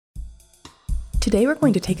Today we're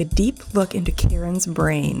going to take a deep look into Karen's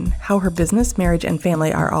brain, how her business, marriage, and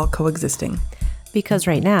family are all coexisting. Because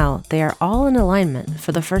right now, they are all in alignment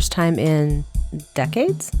for the first time in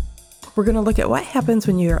decades. We're going to look at what happens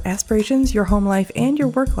when your aspirations, your home life, and your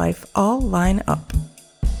work life all line up.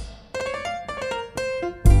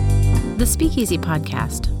 The Speakeasy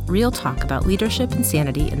Podcast, real talk about leadership and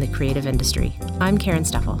sanity in the creative industry. I'm Karen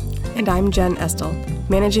Steffel. And I'm Jen Estel.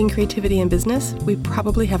 Managing creativity in business, we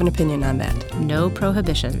probably have an opinion on that. No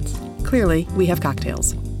prohibitions. Clearly, we have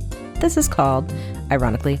cocktails. This is called,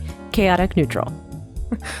 ironically, Chaotic Neutral.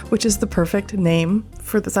 Which is the perfect name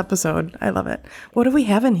for this episode. I love it. What do we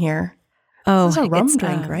have in here? Oh, this is a rum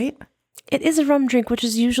drink, right? It is a rum drink, which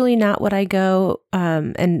is usually not what I go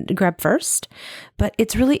and grab first, but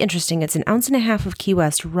it's really interesting. It's 1.5 ounces of Key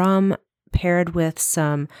West rum paired with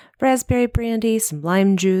some raspberry brandy, some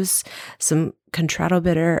lime juice, some Contratto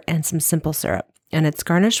bitter, and some simple syrup. And it's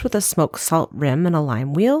garnished with a smoked salt rim and a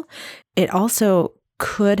lime wheel. It also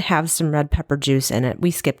could have some red pepper juice in it.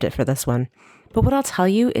 We skipped it for this one. But what I'll tell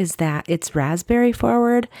you is that it's raspberry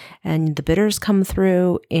forward and the bitters come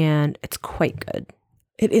through and it's quite good.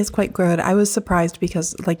 It is quite good. I was surprised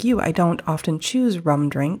because, like you, I don't often choose rum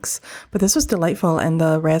drinks, but this was delightful and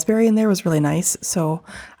the raspberry in there was really nice. So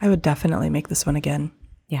I would definitely make this one again.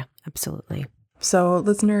 Yeah, absolutely. So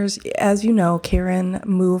listeners, as you know, Karen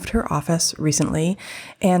moved her office recently,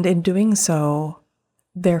 and in doing so,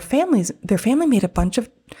 their family made a bunch of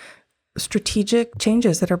strategic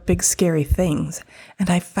changes that are big, scary things. And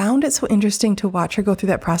I found it so interesting to watch her go through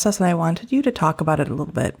that process, and I wanted you to talk about it a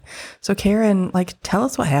little bit. So Karen, tell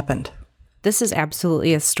us what happened. This is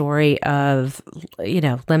absolutely a story of,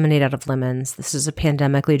 lemonade out of lemons. This is a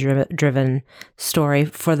pandemically driven story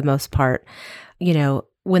for the most part.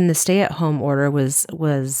 When the stay-at-home order was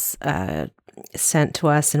sent to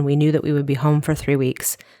us and we knew that we would be home for 3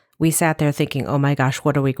 weeks, we sat there thinking, oh my gosh,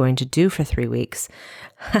 what are we going to do for 3 weeks?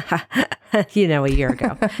 A year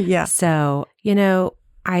ago. Yeah. So,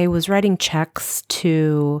 I was writing checks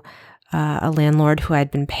to a landlord who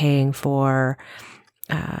I'd been paying for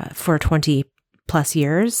 20 plus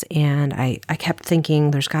years. And I kept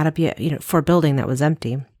thinking there's got to be, for a building that was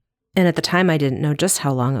empty. And at the time, I didn't know just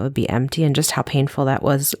how long it would be empty and just how painful that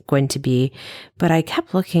was going to be. But I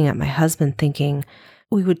kept looking at my husband thinking,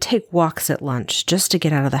 we would take walks at lunch just to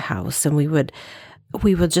get out of the house. And we would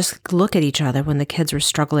just look at each other when the kids were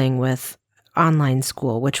struggling with online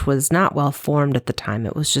school, which was not well formed at the time.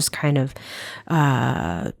 It was just kind of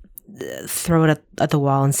throw it at the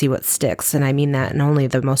wall and see what sticks. And I mean that in only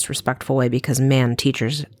the most respectful way because, man,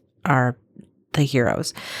 teachers are the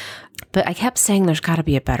heroes. But I kept saying there's got to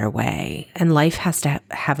be a better way and life has to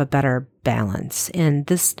have a better balance. And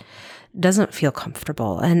this doesn't feel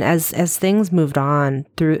comfortable. And as things moved on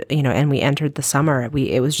through, and we entered the summer,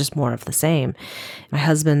 it was just more of the same. My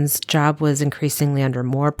husband's job was increasingly under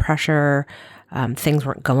more pressure. Things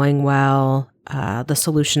weren't going well. The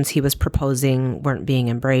solutions he was proposing weren't being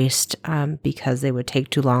embraced because they would take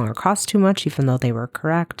too long or cost too much, even though they were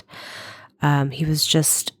correct. He was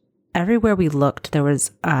just, everywhere we looked, there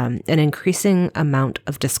was an increasing amount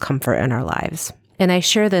of discomfort in our lives. And I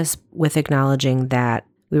share this with acknowledging that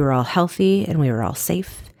we were all healthy and we were all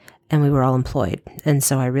safe and we were all employed. And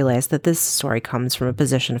so I realized that this story comes from a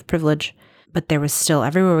position of privilege, but there was still,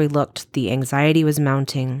 everywhere we looked, the anxiety was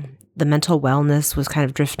mounting. The mental wellness was kind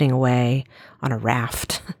of drifting away on a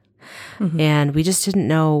raft. Mm-hmm. And we just didn't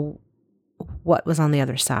know what was on the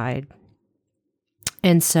other side.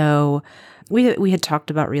 And so we had talked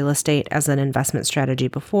about real estate as an investment strategy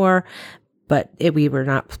before, but we were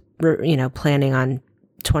not, planning on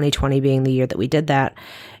 2020 being the year that we did that.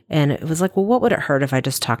 And it was like, well, what would it hurt if I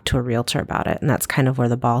just talked to a realtor about it? And that's kind of where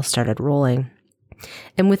the ball started rolling.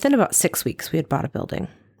 And within about 6 weeks, we had bought a building.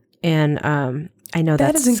 And I know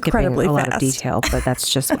that's skipping a lot of detail, but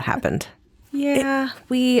that's just what happened. Yeah,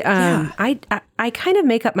 I kind of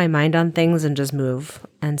make up my mind on things and just move.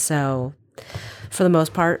 And so for the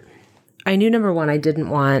most part, I knew, number one, I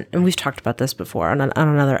didn't want, and we've talked about this before on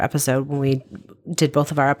another episode when we did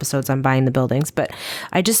both of our episodes on buying the buildings, but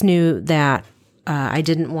I just knew that I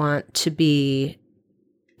didn't want to be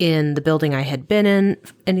in the building I had been in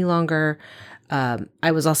any longer.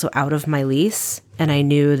 I was also out of my lease, and I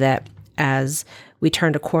knew that as we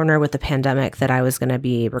turned a corner with the pandemic that I was going to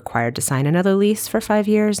be required to sign another lease for 5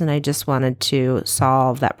 years, and I just wanted to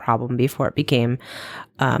solve that problem before it became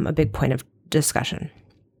a big point of discussion.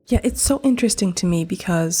 Yeah, it's so interesting to me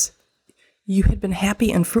because you had been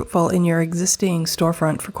happy and fruitful in your existing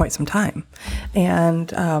storefront for quite some time.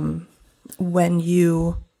 And when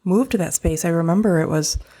you moved to that space, I remember it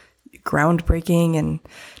was groundbreaking and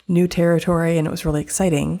new territory, and it was really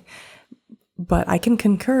exciting. But I can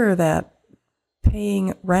concur that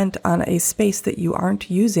paying rent on a space that you aren't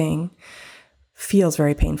using feels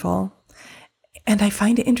very painful. And I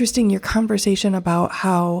find it interesting, your conversation about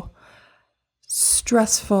how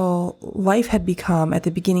stressful life had become at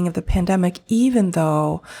the beginning of the pandemic, even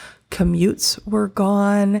though commutes were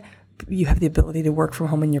gone. You have the ability to work from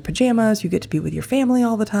home in your pajamas. You get to be with your family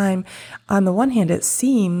all the time. On the one hand, it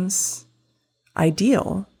seems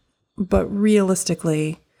ideal, but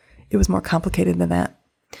realistically, it was more complicated than that.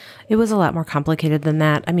 It was a lot more complicated than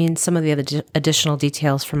that. I mean, some of the other additional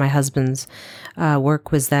details for my husband's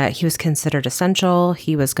work was that he was considered essential.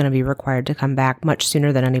 He was going to be required to come back much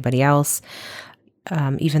sooner than anybody else,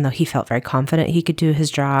 even though he felt very confident he could do his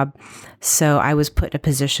job. So I was put in a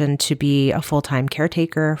position to be a full-time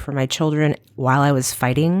caretaker for my children while I was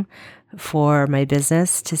fighting for my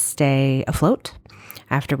business to stay afloat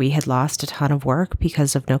after we had lost a ton of work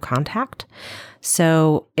because of no contact.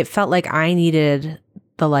 So it felt like I needed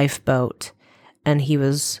the lifeboat, and he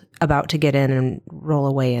was about to get in and roll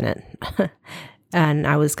away in it. And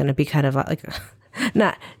I was going to be kind of like,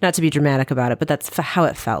 not to be dramatic about it, but that's how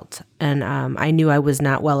it felt. And I knew I was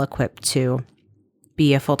not well equipped to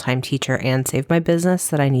be a full-time teacher and save my business,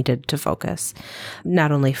 that I needed to focus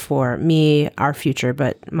not only for me, our future,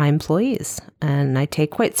 but my employees. And I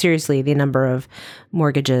take quite seriously the number of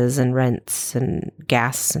mortgages and rents and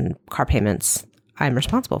gas and car payments I'm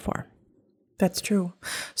responsible for. That's true.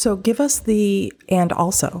 So give us the and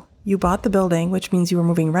also. You bought the building, which means you were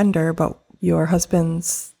moving render, but your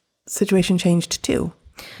husband's situation changed too.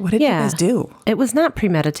 What did you guys do? It was not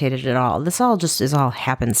premeditated at all. This all just is all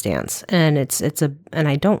happenstance. And and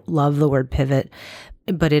I don't love the word pivot,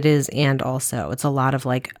 but it is and also. It's a lot of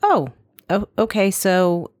like, oh, okay,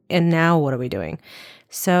 so, and now what are we doing?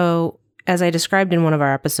 So as I described in one of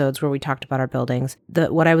our episodes where we talked about our buildings,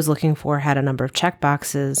 what I was looking for had a number of check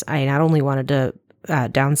boxes. I not only wanted to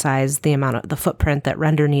downsize the amount of the footprint that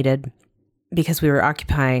render needed, because we were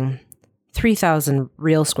occupying 3,000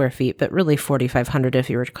 real square feet, but really 4,500 if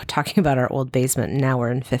you were talking about our old basement. And now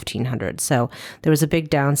we're in 1,500. So there was a big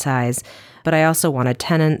downsize, but I also wanted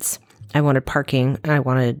tenants. I wanted parking, and I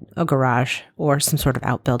wanted a garage or some sort of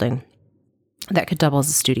outbuilding that could double as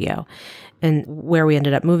a studio. And where we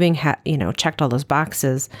ended up moving, checked all those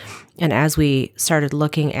boxes. And as we started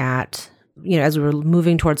looking at, as we were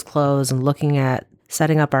moving towards close and looking at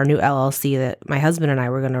setting up our new LLC that my husband and I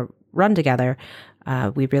were going to run together,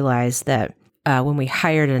 we realized that when we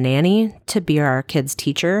hired a nanny to be our kids'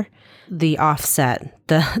 teacher, the offset,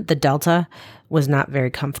 the delta was not very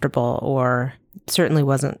comfortable, or certainly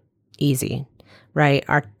wasn't easy, right?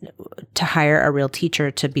 To hire a real teacher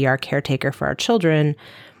to be our caretaker for our children,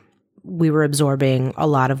 we were absorbing a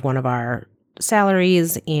lot of one of our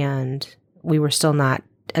salaries, and we were still not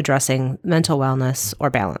addressing mental wellness or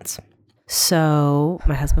balance. So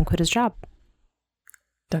my husband quit his job.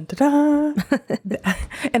 Dun, da, da.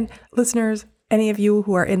 And listeners, any of you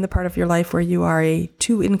who are in the part of your life where you are a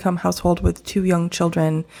 2-income household with 2 young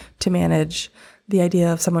children to manage, the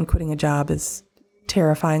idea of someone quitting a job is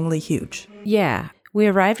terrifyingly huge. Yeah. We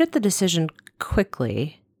arrived at the decision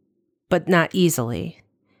quickly, but not easily.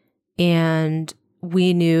 And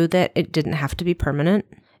we knew that it didn't have to be permanent.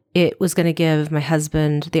 It was going to give my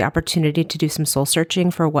husband the opportunity to do some soul searching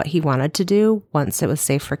for what he wanted to do once it was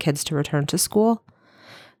safe for kids to return to school.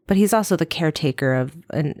 But he's also the caretaker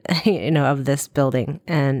of this building,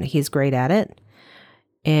 and he's great at it.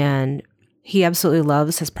 And he absolutely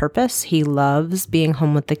loves his purpose. He loves being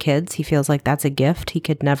home with the kids. He feels like that's a gift he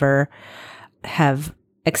could never have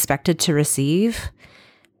expected to receive.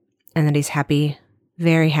 And that he's happy,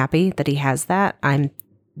 very happy that he has that. I'm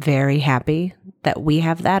very happy that we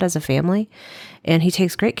have that as a family. And he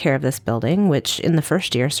takes great care of this building, which in the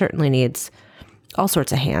first year certainly needs all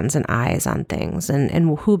sorts of hands and eyes on things.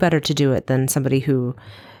 And who better to do it than somebody who,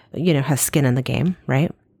 has skin in the game,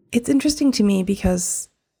 right? It's interesting to me because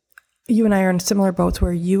you and I are in similar boats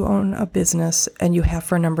where you own a business and you have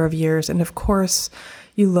for a number of years. And of course,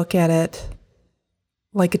 you look at it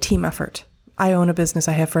like a team effort. I own a business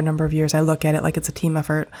I have for a number of years. I look at it like it's a team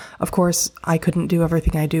effort. Of course, I couldn't do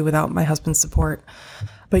everything I do without my husband's support.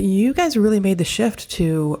 But you guys really made the shift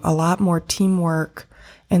to a lot more teamwork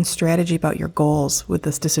and strategy about your goals with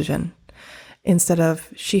this decision. Instead of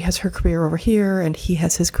she has her career over here and he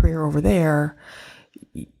has his career over there,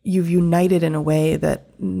 you've united in a way that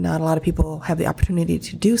not a lot of people have the opportunity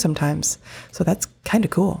to do sometimes. So that's kind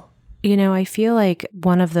of cool. I feel like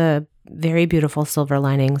one of the very beautiful silver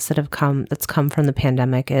linings that's come from the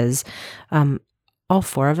pandemic is all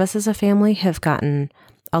 4 of us as a family have gotten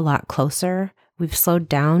a lot closer. We've slowed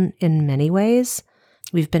down in many ways.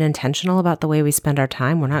 we've been intentional about the way we spend our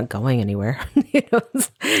time. We're not going anywhere. You know?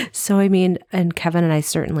 So, I mean, and Kevin and I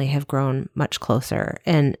certainly have grown much closer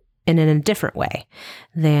and in a different way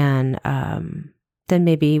than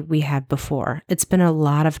maybe we had before. It's been a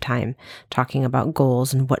lot of time talking about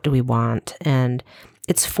goals and what do we want. And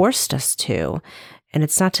it's forced us to. And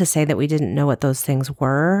it's not to say that we didn't know what those things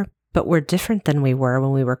were, but we're different than we were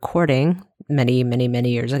when we were courting many, many,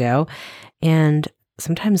 many years ago. And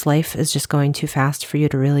sometimes life is just going too fast for you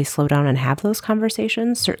to really slow down and have those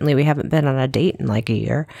conversations. Certainly, we haven't been on a date in like a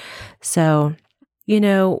year. So, you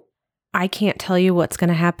know, I can't tell you what's going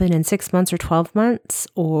to happen in 6 months or 12 months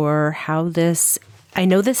or how this, I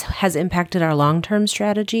know this has impacted our long-term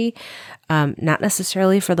strategy, not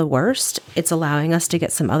necessarily for the worst. It's allowing us to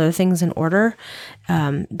get some other things in order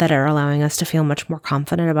that are allowing us to feel much more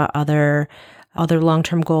confident about other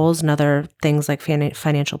long-term goals and other things like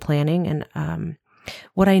financial planning. And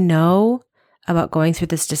what I know about going through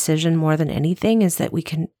this decision more than anything is that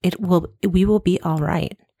we will be all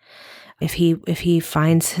right. If he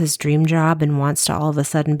finds his dream job and wants to all of a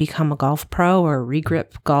sudden become a golf pro or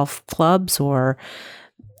regrip golf clubs, or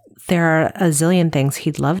there are a zillion things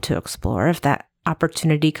he'd love to explore. If that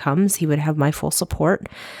opportunity comes, he would have my full support.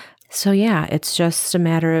 So yeah, it's just a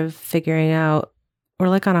matter of figuring out, we're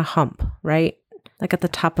like on a hump, right? Like at the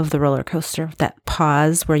top of the roller coaster, that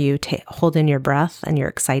pause where you hold in your breath and you're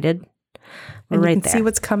excited. We're and you right can there. See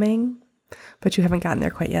what's coming, but you haven't gotten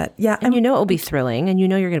there quite yet. Yeah. And you know it will be thrilling, and you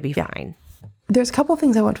know you're going to be fine. There's a couple of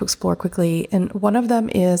things I want to explore quickly. And one of them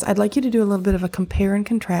is I'd like you to do a little bit of a compare and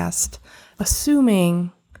contrast,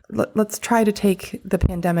 assuming, let's try to take the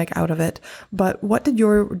pandemic out of it. But what did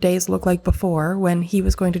your days look like before when he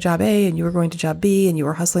was going to job A and you were going to job B and you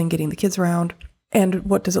were hustling, getting the kids around? And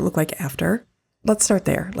what does it look like after? Let's start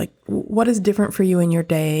there. Like, what is different for you in your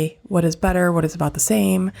day? What is better? What is about the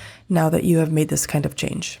same now that you have made this kind of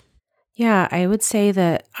change? Yeah, I would say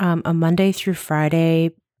that a Monday through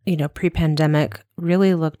Friday, pre-pandemic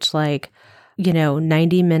really looked like,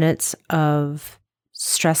 90 minutes of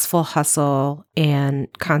stressful hustle and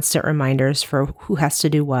constant reminders for who has to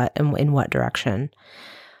do what and in what direction.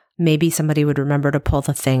 Maybe somebody would remember to pull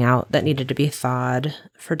the thing out that needed to be thawed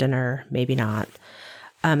for dinner, maybe not.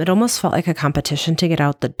 It almost felt like a competition to get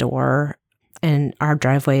out the door, and our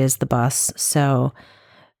driveway is the bus. So,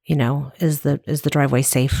 is the driveway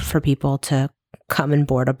safe for people to come and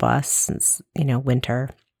board a bus since,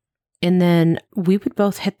 winter? And then we would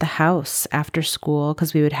both hit the house after school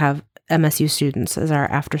because we would have MSU students as our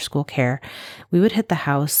after school care. We would hit the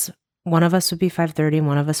house. One of us would be 5:30 and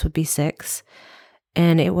one of us would be 6.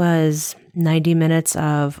 And it was 90 minutes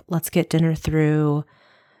of let's get dinner through,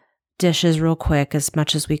 dishes real quick as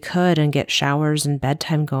much as we could, and get showers and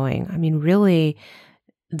bedtime going. I mean, really,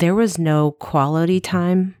 there was no quality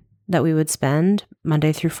time that we would spend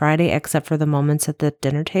Monday through Friday, except for the moments at the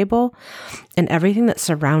dinner table. And everything that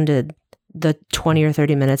surrounded the 20 or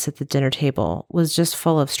 30 minutes at the dinner table was just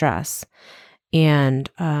full of stress and,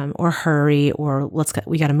 or hurry, or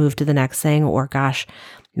we got to move to the next thing, or gosh,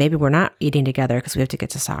 maybe we're not eating together because we have to get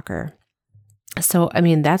to soccer. So, I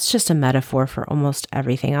mean, that's just a metaphor for almost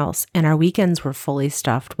everything else. And our weekends were fully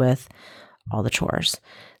stuffed with all the chores.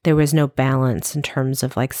 There was no balance in terms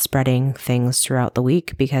of like spreading things throughout the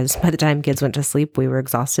week, because by the time kids went to sleep, we were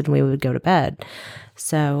exhausted and we would go to bed.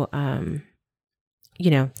 So,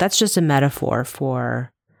 that's just a metaphor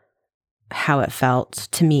for how it felt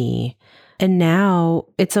to me. And now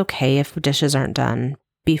it's okay if dishes aren't done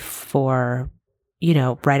before,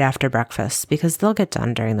 right after breakfast, because they'll get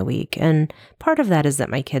done during the week. And part of that is that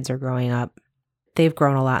my kids are growing up. They've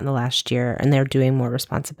grown a lot in the last year and they're doing more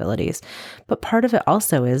responsibilities. But part of it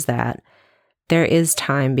also is that there is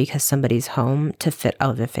time because somebody's home to fit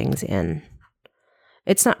other things in.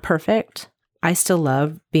 It's not perfect. I still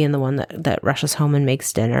love being the one that rushes home and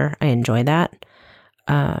makes dinner. I enjoy that.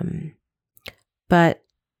 But,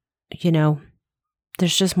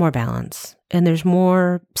 there's just more balance and there's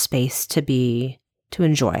more space to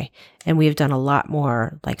enjoy. And we've done a lot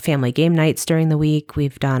more like family game nights during the week.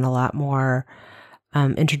 We've done a lot more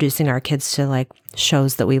introducing our kids to like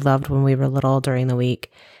shows that we loved when we were little during the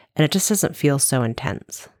week. And it just doesn't feel so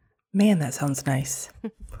intense. Man, that sounds nice.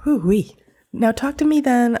 Whoo-wee. Now talk to me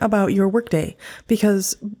then about your workday,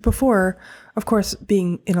 because before, of course,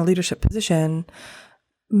 being in a leadership position,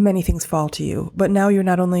 many things fall to you. But now you're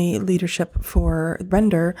not only leadership for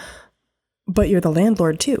Render, but you're the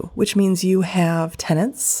landlord too, which means you have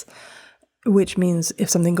tenants, which means if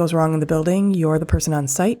something goes wrong in the building, you're the person on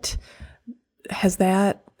site. Has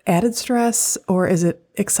that added stress, or is it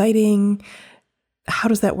exciting? How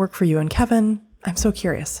does that work for you and Kevin? I'm so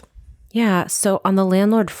curious. Yeah. So on the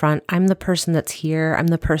landlord front, I'm the person that's here. I'm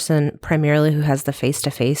the person primarily who has the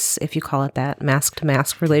face-to-face, if you call it that,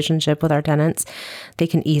 mask-to-mask relationship with our tenants. They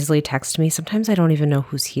can easily text me. Sometimes I don't even know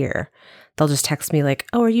who's here. They'll just text me like,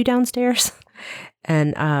 oh, are you downstairs?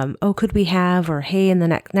 And, oh, could we have, or hey, and the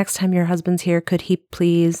next time your husband's here, could he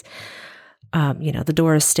please, the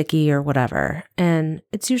door is sticky or whatever. And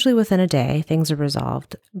it's usually within a day, things are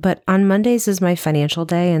resolved. But on Mondays is my financial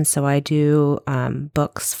day. And so I do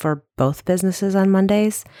books for both businesses on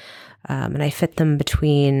Mondays. And I fit them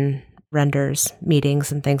between renders,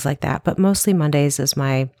 meetings, and things like that. But mostly Mondays is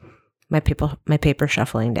my paper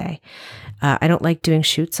shuffling day. I don't like doing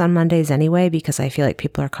shoots on Mondays anyway, because I feel like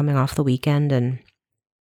people are coming off the weekend and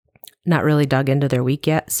not really dug into their week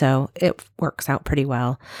yet. So it works out pretty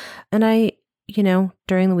well. And I,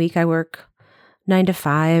 during the week I work 9 to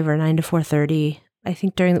 5 or 9 to 4:30. I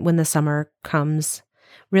think when the summer comes,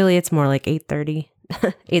 really it's more like 8:30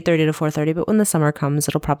 to 4:30. But when the summer comes,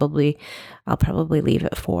 I'll probably leave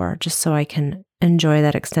at 4, just so I can enjoy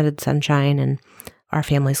that extended sunshine and our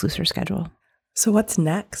family's looser schedule. So what's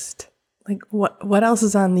next? Like what else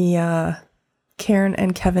is on the Karen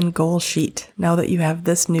and Kevin goal sheet now that you have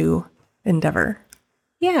this new endeavor?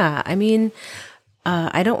 Yeah, I mean,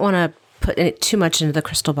 I don't want to put too much into the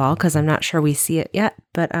crystal ball because I'm not sure we see it yet.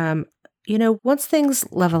 But, once things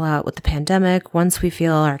level out with the pandemic, once we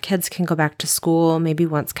feel our kids can go back to school, maybe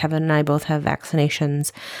once Kevin and I both have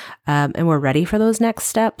vaccinations and we're ready for those next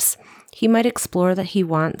steps, he might explore that he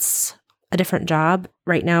wants a different job.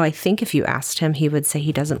 Right now, I think if you asked him, he would say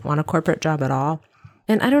he doesn't want a corporate job at all.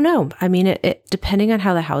 And I don't know. I mean, it depending on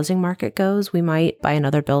how the housing market goes, we might buy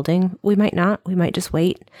another building. We might not. We might just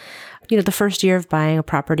wait. The first year of buying a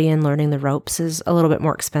property and learning the ropes is a little bit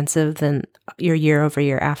more expensive than your year over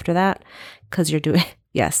year after that, because you're doing,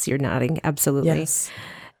 yes, you're nodding, absolutely. Yes.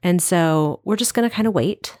 And so we're just going to kind of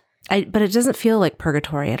wait. But it doesn't feel like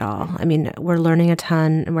purgatory at all. I mean, we're learning a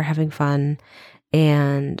ton and we're having fun.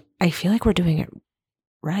 And I feel like we're doing it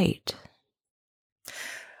right.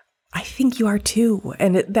 I think you are too.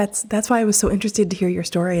 And that's why I was so interested to hear your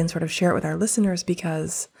story and sort of share it with our listeners,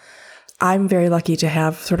 because I'm very lucky to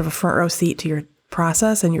have sort of a front row seat to your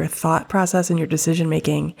process and your thought process and your decision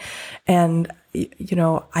making. And,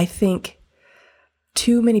 I think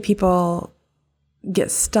too many people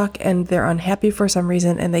get stuck and they're unhappy for some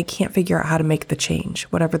reason and they can't figure out how to make the change,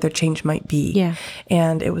 whatever their change might be. Yeah.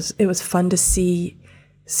 And it was fun to see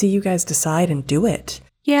you guys decide and do it.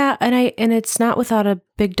 Yeah, and it's not without a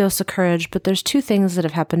big dose of courage, but there's 2 things that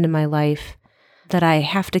have happened in my life that I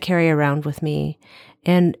have to carry around with me.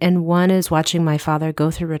 And one is watching my father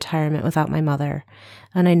go through retirement without my mother.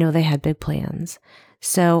 And I know they had big plans.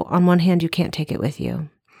 So on one hand, you can't take it with you.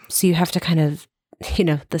 So you have to kind of,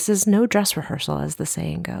 this is no dress rehearsal, as the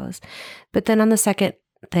saying goes. But then on the second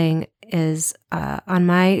thing is on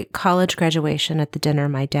my college graduation at the dinner,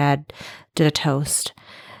 my dad did a toast.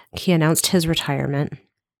 He announced his retirement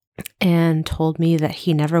and told me that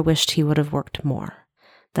he never wished he would have worked more,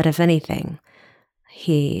 that if anything,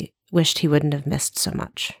 he wished he wouldn't have missed so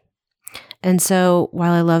much. And so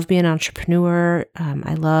while I love being an entrepreneur,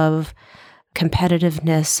 I love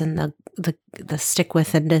competitiveness and the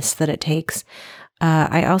stick-with-itness that it takes,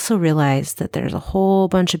 I also realize that there's a whole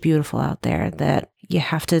bunch of beautiful out there that you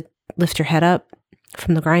have to lift your head up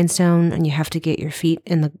from the grindstone and you have to get your feet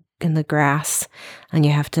in the grass and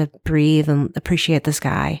you have to breathe and appreciate the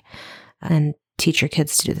sky and teach your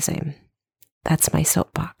kids to do the same. That's my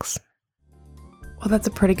soapbox. Well, that's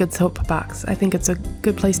a pretty good soapbox. I think it's a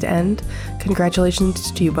good place to end.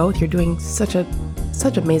 Congratulations to you both. You're doing such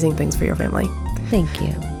amazing things for your family. Thank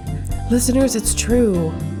you. Listeners, it's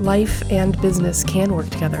true. Life and business can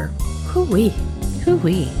work together. Hoo-wee.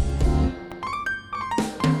 Hoo-wee.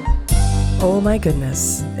 Oh my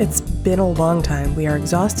goodness. It's been a long time. We are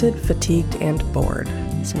exhausted, fatigued, and bored.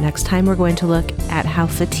 So next time we're going to look at how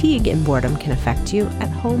fatigue and boredom can affect you at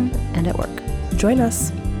home and at work. Join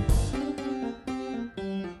us.